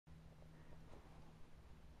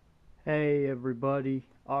Hey everybody,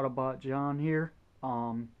 Autobot John here.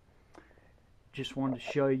 Just wanted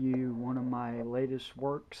to show you one of my latest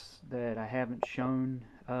works that I haven't shown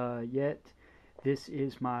yet. This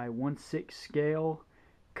is my 1/6 scale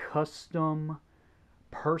custom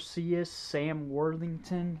Perseus Sam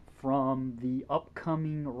Worthington from the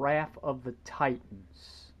upcoming Wrath of the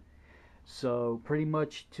Titans. So pretty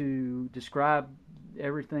much to describe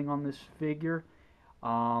everything on this figure,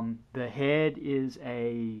 the head is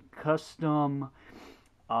a custom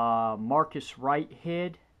Marcus Wright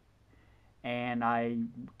head, and I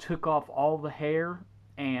took off all the hair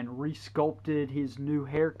and resculpted his new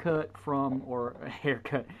haircut from, or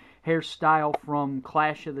hairstyle from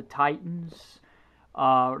Clash of the Titans.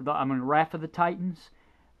 Wrath of the Titans.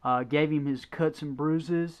 Gave him his cuts and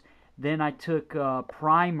bruises. Then I took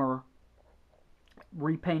primer,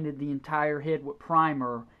 repainted the entire head with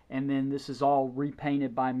primer, and then this is all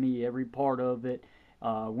repainted by me. Every part of it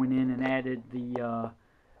went in and added the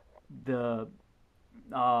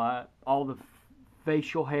all the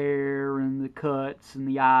facial hair and the cuts and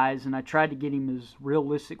the eyes, and I tried to get him as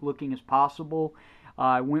realistic looking as possible.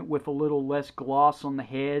 I went with a little less gloss on the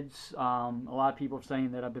heads. A lot of people are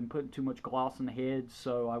saying that I've been putting too much gloss on the heads,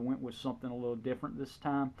 so I went with something a little different this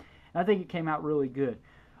time. And I think it came out really good.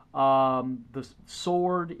 The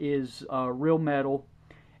sword is real metal,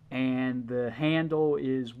 and the handle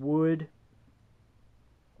is wood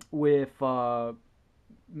with foil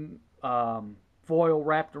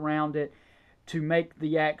wrapped around it to make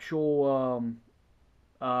the actual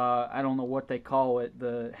I don't know what they call it,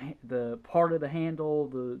 the part of the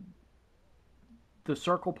handle, the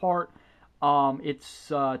circle part.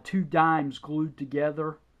 It's two dimes glued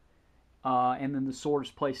together, and then the sword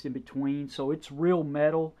is placed in between. So it's real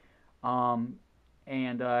metal.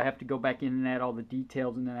 And I have to go back in and add all the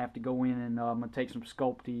details, and then I have to go in and I'm gonna take some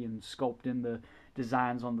sculpting and sculpt in the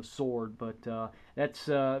designs on the sword. But that's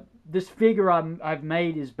this figure I've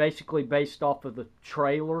made is basically based off of the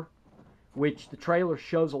trailer, which the trailer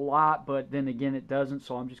shows a lot, but then again it doesn't.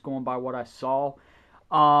 So I'm just going by what I saw.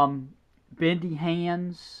 Bendy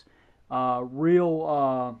hands,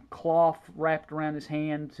 real cloth wrapped around his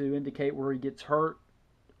hand to indicate where he gets hurt.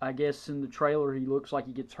 I guess in the trailer he looks like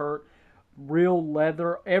he gets hurt. Real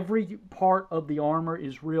leather. Every part of the armor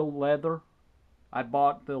is real leather. I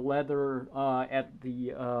bought the leather at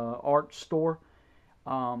the art store.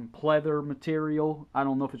 Pleather material. I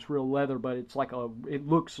don't know if it's real leather, but it's like it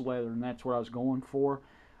looks leather, and that's what I was going for.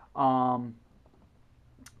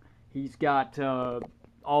 He's got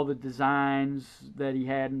all the designs that he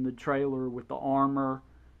had in the trailer with the armor.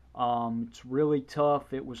 It's really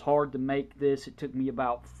tough. It was hard to make this. It took me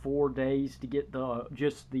about 4 days to get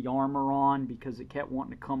just the armor on because it kept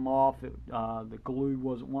wanting to come off. The glue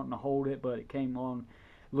wasn't wanting to hold it, but it came on.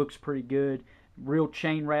 Looks pretty good. Real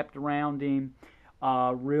chain wrapped around him.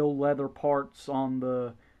 Real leather parts on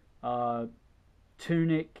the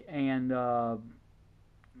tunic and the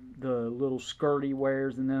little skirt he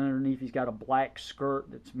wears, and then underneath he's got a black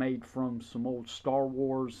skirt that's made from some old Star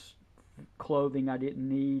Wars clothing I didn't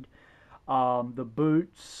need. The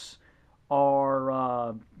boots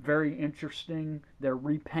are very interesting. They're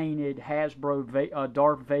repainted Hasbro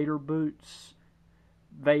Darth Vader boots.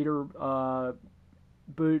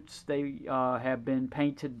 Boots. They have been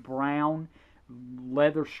painted brown.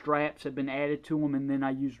 Leather straps have been added to them, and then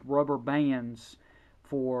I used rubber bands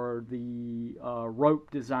for the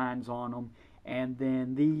rope designs on them. And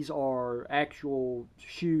then these are actual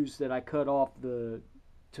shoes that I cut off to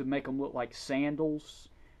make them look like sandals.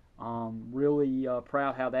 Really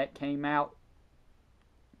proud how that came out.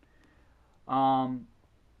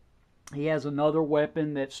 He has another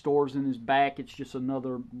weapon that stores in his back. It's just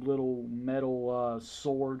another little metal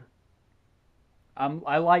sword.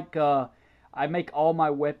 I like. I make all my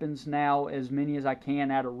weapons now, as many as I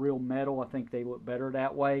can, out of real metal. I think they look better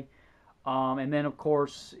that way. And then, of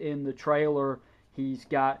course, in the trailer, he's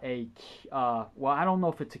got a, well, I don't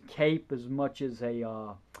know if it's a cape as much as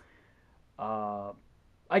I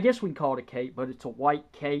guess we can call it a cape, but it's a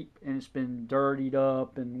white cape, and it's been dirtied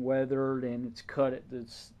up and weathered, and it's cut at the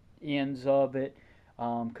ends of it,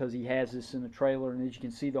 because he has this in the trailer. And as you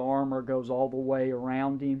can see, the armor goes all the way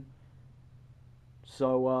around him.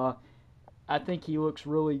 So, I think he looks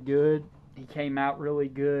really good. He came out really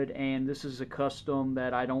good, and this is a custom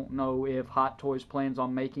that I don't know if Hot Toys plans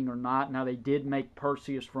on making or not. Now, they did make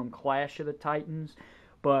Perseus from Clash of the Titans,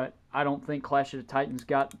 but I don't think Clash of the Titans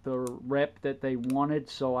got the rep that they wanted,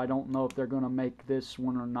 so I don't know if they're going to make this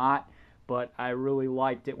one or not. But I really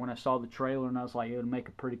liked it when I saw the trailer, and I was like, it would make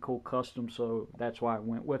a pretty cool custom, so that's why I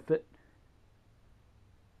went with it.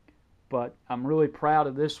 But I'm really proud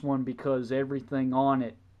of this one because everything on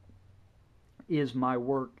it is my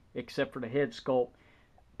work, except for the head sculpt.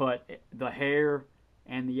 But the hair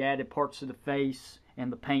and the added parts of the face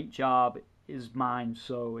and the paint job is mine,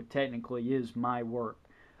 so it technically is my work.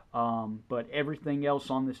 But everything else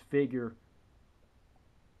on this figure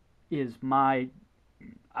is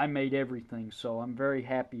I made everything, so I'm very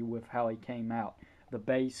happy with how he came out. The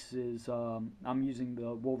base is, I'm using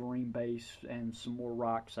the Wolverine base and some more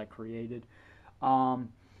rocks I created. And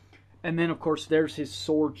then, of course, there's his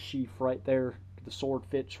sword sheath right there. The sword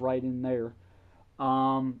fits right in there.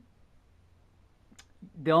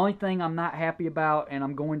 The only thing I'm not happy about, and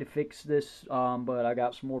I'm going to fix this, but I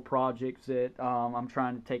got some more projects that I'm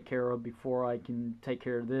trying to take care of before I can take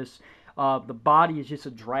care of this. The body is just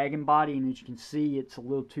a dragon body, and as you can see, it's a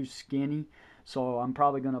little too skinny. So I'm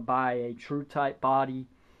probably going to buy a true type body,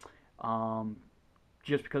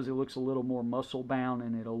 just because it looks a little more muscle bound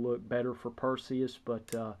and it'll look better for Perseus.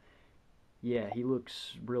 But yeah, he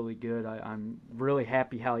looks really good. I'm really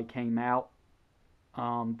happy how he came out.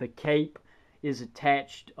 The cape is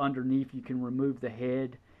attached underneath. You can remove the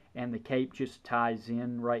head, and the cape just ties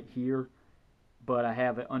in right here. But I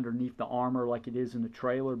have it underneath the armor like it is in the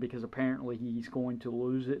trailer, because apparently he's going to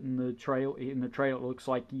lose it in the trailer. In the trailer, it looks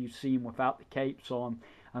like you see him without the cape, so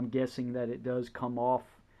I'm guessing that it does come off.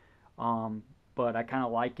 But I kind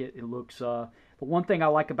of like it. It looks. The one thing I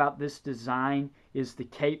like about this design is the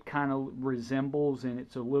cape kind of resembles, and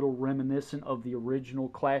it's a little reminiscent of the original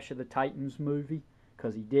Clash of the Titans movie,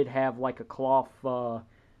 because he did have like a cloth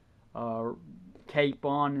cape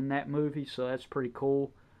on in that movie, so that's pretty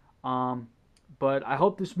cool. But I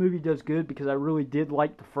hope this movie does good, because I really did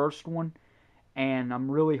like the first one, and I'm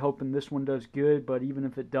really hoping this one does good. But even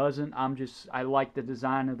if it doesn't, I like the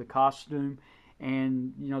design of the costume.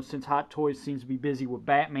 And, you know, since Hot Toys seems to be busy with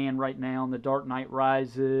Batman right now and The Dark Knight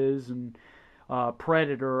Rises and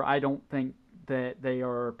Predator, I don't think that they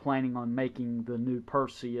are planning on making the new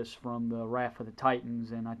Perseus from the Wrath of the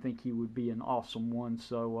Titans, and I think he would be an awesome one.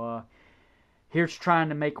 So here's trying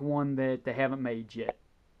to make one that they haven't made yet.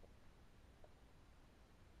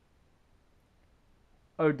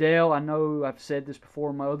 Odell, I know I've said this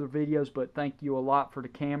before in my other videos, but thank you a lot for the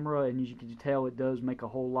camera, and as you can tell, it does make a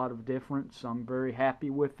whole lot of difference. I'm very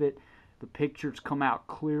happy with it. The pictures come out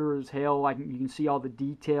clear as hell. You can see all the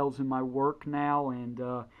details in my work now, and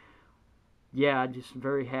yeah, I'm just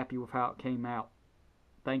very happy with how it came out.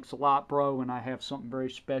 Thanks a lot, bro, and I have something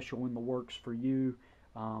very special in the works for you.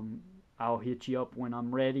 I'll hit you up when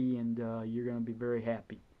I'm ready, and you're going to be very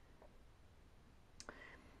happy.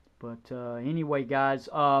 But anyway, guys,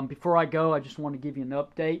 before I go, I just want to give you an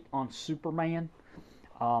update on Superman.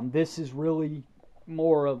 This is really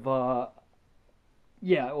more of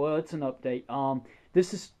yeah, well, it's an update.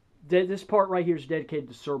 This part right here is dedicated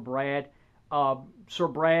to Sir Brad. Sir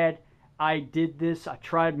Brad, I did this. I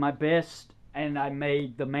tried my best, and I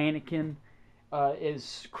made the mannequin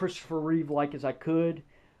as Christopher Reeve-like as I could.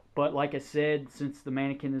 But like I said, since the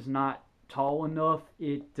mannequin is not tall enough,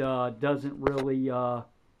 it doesn't really...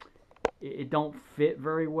 it don't fit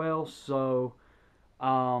very well. So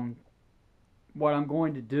what I'm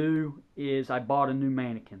going to do is I bought a new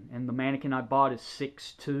mannequin, and the mannequin I bought is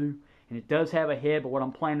 6'2", and it does have a head, but what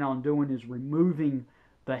I'm planning on doing is removing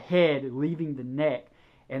the head, leaving the neck,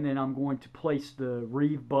 and then I'm going to place the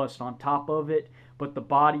Reeve bust on top of it. But the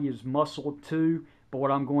body is muscled too. But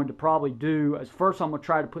what I'm going to probably do is first I'm going to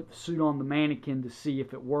try to put the suit on the mannequin to see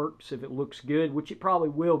if it works, if it looks good, which it probably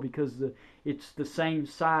will, because it's the same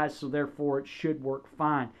size, so therefore it should work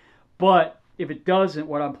fine. But if it doesn't,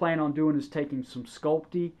 what I'm planning on doing is taking some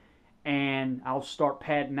Sculpey, and I'll start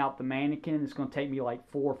padding out the mannequin. It's going to take me like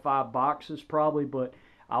 4 or 5 boxes probably, but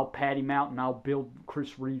I'll pad him out and I'll build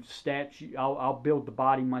Chris Reeve's statue. I'll build the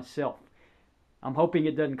body myself. I'm hoping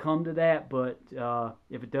it doesn't come to that, but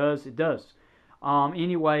if it does, it does.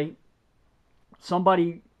 Anyway,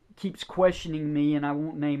 somebody keeps questioning me, and I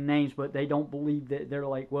won't name names, but they don't believe that. They're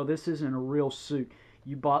like, well, this isn't a real suit.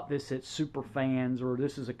 You bought this at Superfans, or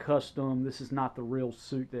this is a custom. This is not the real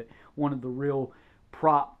suit, that one of the real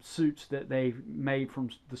prop suits that they made from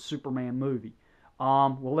the Superman movie.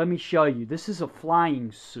 Well, let me show you. This is a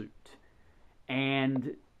flying suit,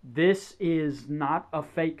 and this is not a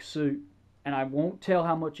fake suit, and I won't tell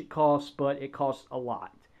how much it costs, but it costs a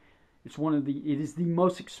lot. It is the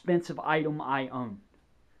most expensive item I own.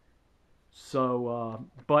 So,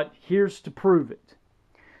 but here's to prove it.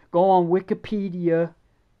 Go on Wikipedia,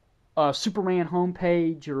 Superman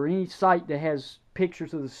homepage, or any site that has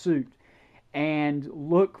pictures of the suit, and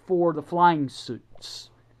look for the flying suits.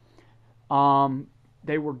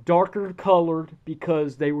 They were darker colored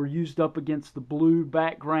because they were used up against the blue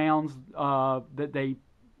backgrounds that they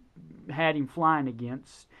had him flying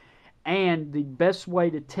against. And the best way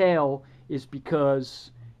to tell is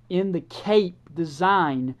because in the cape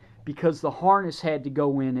design, because the harness had to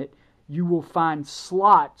go in it, you will find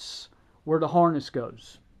slots where the harness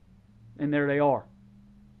goes. And there they are.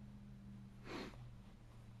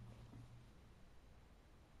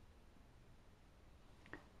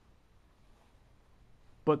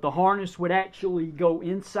 But the harness would actually go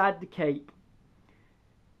inside the cape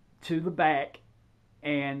to the back,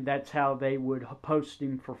 and that's how they would post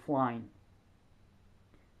him for flying.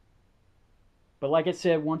 But like I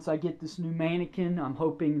said, once I get this new mannequin, I'm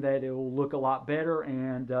hoping that it will look a lot better.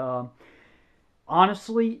 And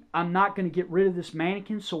honestly, I'm not going to get rid of this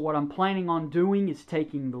mannequin. So what I'm planning on doing is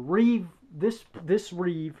taking the reeve, this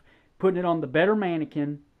reeve, putting it on the better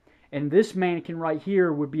mannequin, and this mannequin right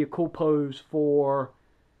here would be a cool pose for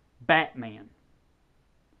Batman.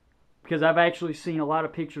 Because I've actually seen a lot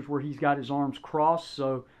of pictures where he's got his arms crossed.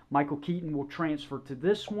 So Michael Keaton will transfer to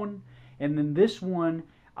this one, and then this one,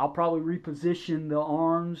 I'll probably reposition the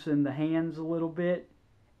arms and the hands a little bit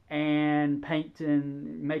and paint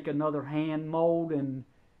and make another hand mold, and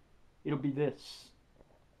it'll be this.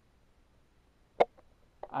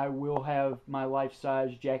 I will have my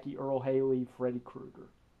life-size Jackie Earle Haley Freddy Krueger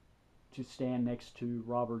to stand next to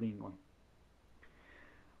Robert Englund.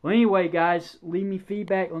 Well, anyway, guys, leave me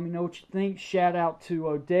feedback. Let me know what you think. Shout out to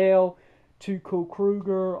Odell, Too Cool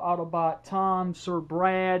Kruger, Autobot Tom, Sir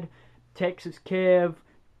Brad, Texas Kev,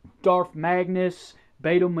 Darth Magnus,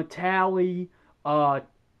 Beta Metalli,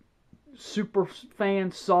 Super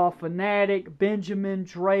Fan Saw Fanatic, Benjamin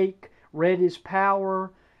Drake, Red is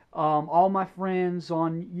Power, all my friends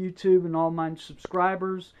on YouTube and all my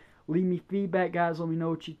subscribers. Leave me feedback, guys. Let me know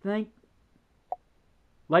what you think.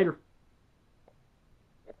 Later.